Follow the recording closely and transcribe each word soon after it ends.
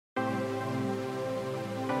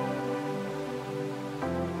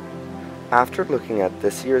After looking at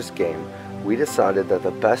this year's game, we decided that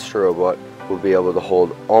the best robot would be able to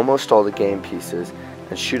hold almost all the game pieces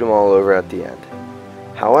and shoot them all over at the end.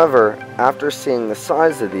 However, after seeing the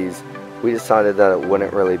size of these, we decided that it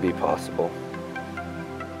wouldn't really be possible.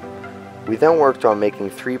 We then worked on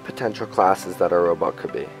making 3 potential classes that our robot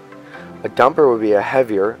could be. A dumper would be a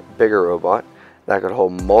heavier, bigger robot that could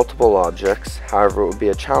hold multiple objects, however it would be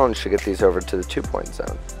a challenge to get these over to the 2-point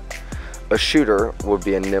zone. A shooter would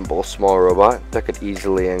be a nimble, small robot that could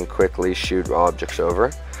easily and quickly shoot objects over.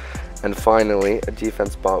 And finally, a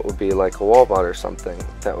defense bot would be like a wall bot or something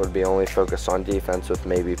that would be only focused on defense with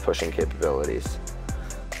maybe pushing capabilities.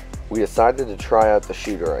 We decided to try out the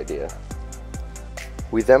shooter idea.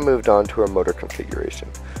 We then moved on to our motor configuration.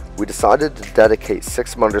 We decided to dedicate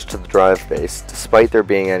 6 motors to the drive base, despite there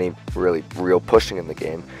being any real pushing in the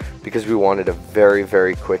game, because we wanted a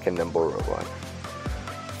very quick and nimble robot.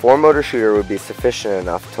 4 motor shooter would be sufficient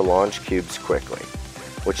enough to launch cubes quickly,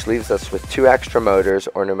 which leaves us with 2 extra motors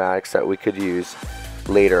or pneumatics that we could use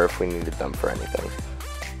later if we needed them for anything.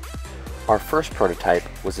 Our first prototype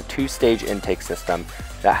was a 2-stage intake system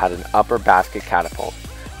that had an upper basket catapult.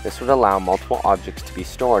 This would allow multiple objects to be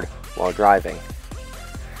stored while driving.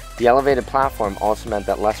 The elevated platform also meant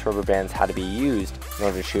that less rubber bands had to be used in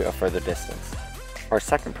order to shoot a further distance. Our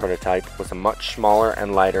second prototype was a much smaller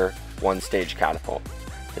and lighter 1-stage catapult.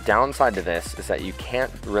 The downside to this is that you can't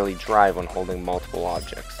really drive when holding multiple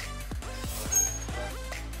objects.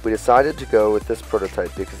 We decided to go with this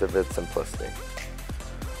prototype because of its simplicity.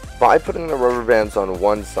 By putting the rubber bands on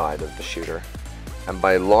one side of the shooter, and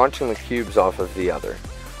by launching the cubes off of the other,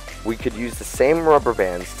 we could use the same rubber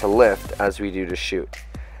bands to lift as we do to shoot.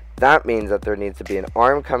 That means that there needs to be an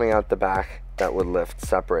arm coming out the back that would lift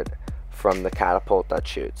separate from the catapult that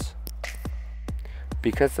shoots.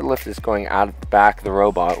 Because the lift is going out of the back of the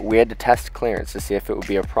robot, we had to test clearance to see if it would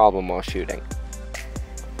be a problem while shooting.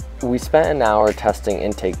 We spent an hour testing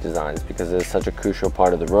intake designs because it is such a crucial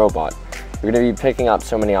part of the robot. We're going to be picking up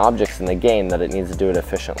so many objects in the game that it needs to do it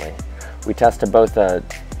efficiently. We tested both a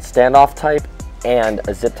standoff type and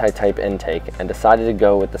a zip tie type intake and decided to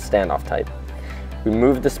go with the standoff type. We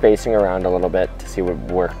moved the spacing around a little bit to see what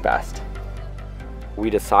would work best. We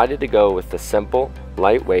decided to go with the simple,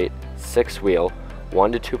 lightweight, 6-wheel,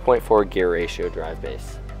 1 to 2.4 gear ratio drive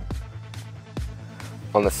base.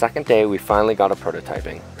 On the second day, we finally got a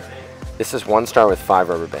prototyping. This is 1 star with 5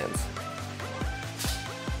 rubber bands.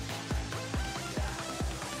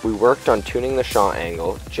 We worked on tuning the shot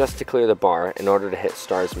angle just to clear the bar in order to hit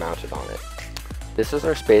stars mounted on it. This is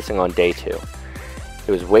our spacing on day 2.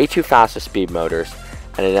 It was way too fast with speed motors,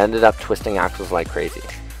 and it ended up twisting axles like crazy.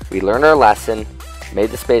 We learned our lesson,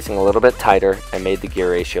 made the spacing a little bit tighter, and made the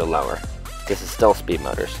gear ratio lower. This is still speed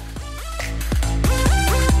motors.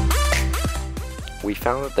 We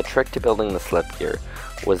found that the trick to building the slip gear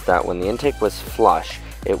was that when the intake was flush,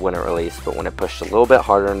 it wouldn't release, but when it pushed a little bit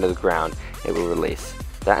harder into the ground, it would release.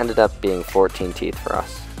 That ended up being 14 teeth for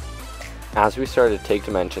us. As we started to take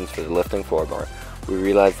dimensions for the lifting forebar, we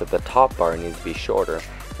realized that the top bar needs to be shorter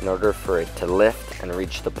in order for it to lift and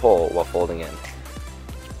reach the pole while folding in.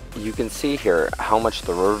 You can see here how much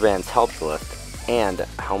the rubber bands help the lift and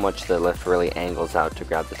how much the lift really angles out to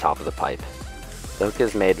grab the top of the pipe. The hook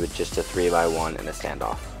is made with just a 3x1 and a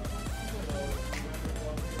standoff.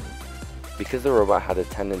 Because the robot had a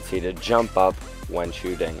tendency to jump up when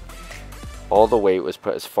shooting, all the weight was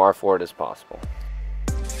put as far forward as possible.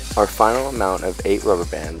 Our final amount of 8 rubber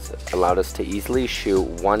bands allowed us to easily shoot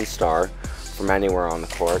 1 star from anywhere on the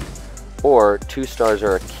court, or 2 stars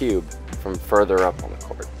or a cube from further up on the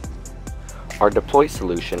court. Our deploy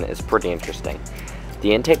solution is pretty interesting.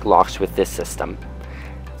 The intake locks with this system,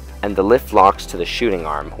 and the lift locks to the shooting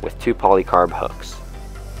arm with 2 polycarb hooks.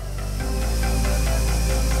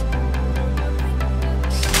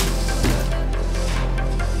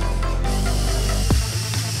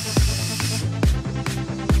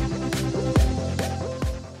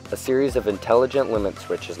 A series of intelligent limit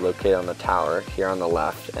switches located on the tower, here on the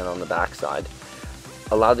left and on the back side,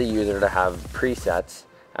 allow the user to have presets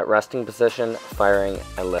at resting position, firing,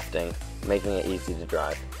 and lifting, making it easy to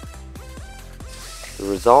drive. The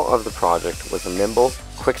result of the project was a nimble,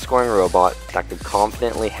 quick-scoring robot that could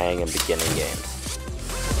confidently hang in beginning games.